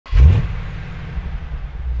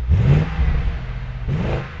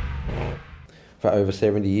For over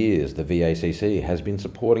 70 years, the VACC has been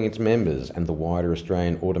supporting its members and the wider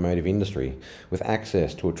Australian automotive industry with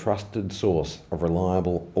access to a trusted source of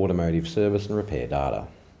reliable automotive service and repair data.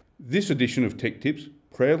 This edition of Tech Tips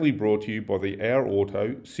proudly brought to you by the Our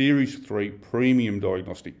Auto Series 3 Premium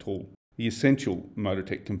Diagnostic Tool, the essential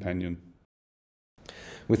MotorTech companion.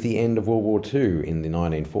 With the end of World War II in the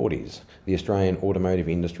 1940s, the Australian automotive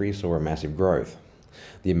industry saw a massive growth.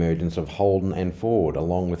 The emergence of Holden and Ford,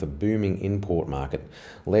 along with a booming import market,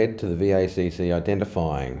 led to the VACC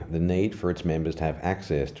identifying the need for its members to have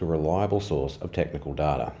access to a reliable source of technical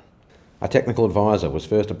data. A technical advisor was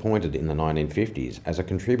first appointed in the 1950s as a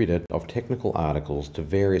contributor of technical articles to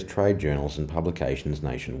various trade journals and publications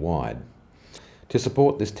nationwide. To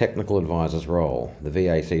support this technical advisor's role, the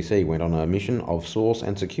VACC went on a mission of source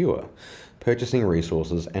and secure, purchasing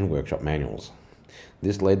resources and workshop manuals.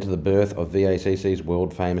 This led to the birth of VACC's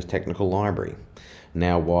world-famous technical library,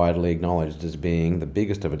 now widely acknowledged as being the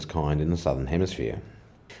biggest of its kind in the Southern Hemisphere.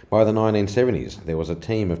 By the 1970s, there was a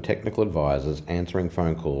team of technical advisors answering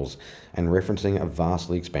phone calls and referencing a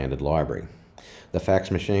vastly expanded library. The fax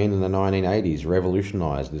machine in the 1980s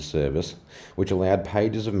revolutionised this service, which allowed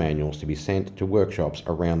pages of manuals to be sent to workshops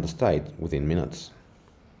around the state within minutes.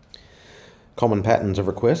 Common patterns of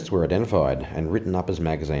requests were identified and written up as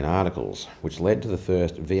magazine articles, which led to the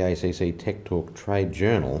first VACC Tech Talk trade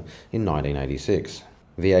journal in 1986.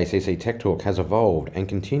 VACC Tech Talk has evolved and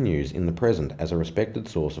continues in the present as a respected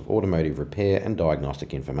source of automotive repair and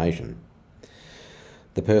diagnostic information.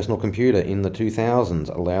 The personal computer in the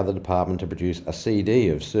 2000s allowed the department to produce a CD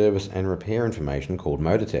of service and repair information called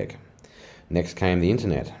MotorTech. Next came the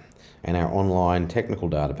internet and our online technical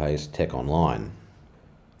database Tech Online.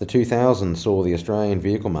 The 2000s saw the Australian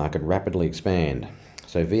vehicle market rapidly expand,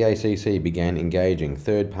 so VACC began engaging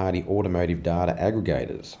third-party automotive data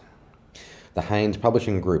aggregators. The Haynes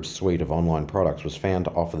Publishing Group's suite of online products was found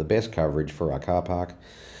to offer the best coverage for our car park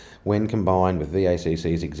when combined with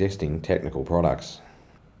VACC's existing technical products.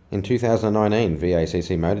 In 2019,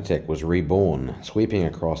 VACC MotorTech was reborn, sweeping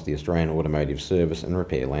across the Australian automotive service and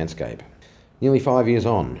repair landscape. Nearly 5 years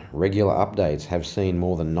on, regular updates have seen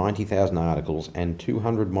more than 90,000 articles and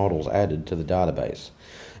 200 models added to the database,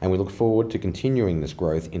 and we look forward to continuing this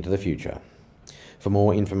growth into the future. For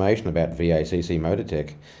more information about VACC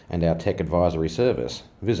MotorTech and our tech advisory service,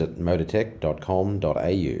 visit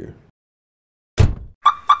motortech.com.au.